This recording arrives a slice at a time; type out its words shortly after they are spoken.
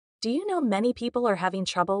Do you know many people are having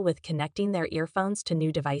trouble with connecting their earphones to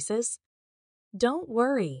new devices? Don't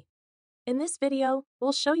worry. In this video,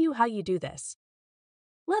 we'll show you how you do this.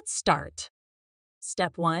 Let's start.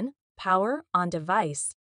 Step 1. Power on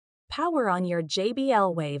device. Power on your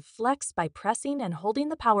JBL Wave Flex by pressing and holding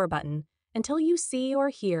the power button until you see or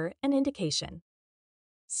hear an indication.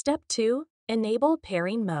 Step 2. Enable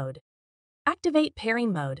pairing mode. Activate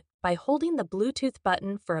pairing mode by holding the Bluetooth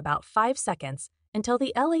button for about 5 seconds until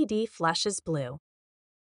the LED flashes blue.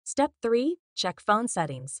 Step 3. Check phone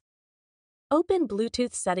settings. Open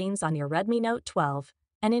Bluetooth settings on your Redmi Note 12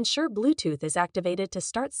 and ensure Bluetooth is activated to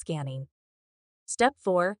start scanning. Step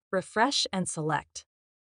 4. Refresh and select.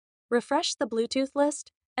 Refresh the Bluetooth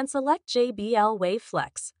list and select JBL Wave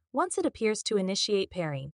Flex once it appears to initiate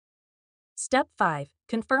pairing. Step 5.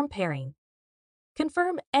 Confirm pairing.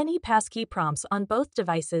 Confirm any passkey prompts on both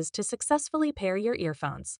devices to successfully pair your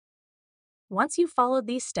earphones. Once you've followed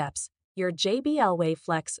these steps, your JBL Wave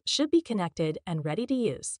Flex should be connected and ready to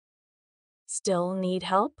use. Still need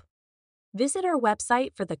help? Visit our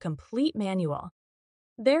website for the complete manual.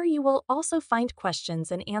 There you will also find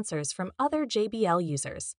questions and answers from other JBL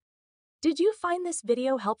users. Did you find this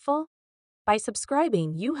video helpful? By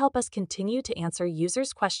subscribing, you help us continue to answer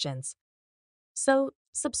users' questions. So,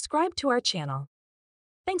 subscribe to our channel.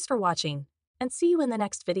 Thanks for watching, and see you in the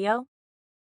next video.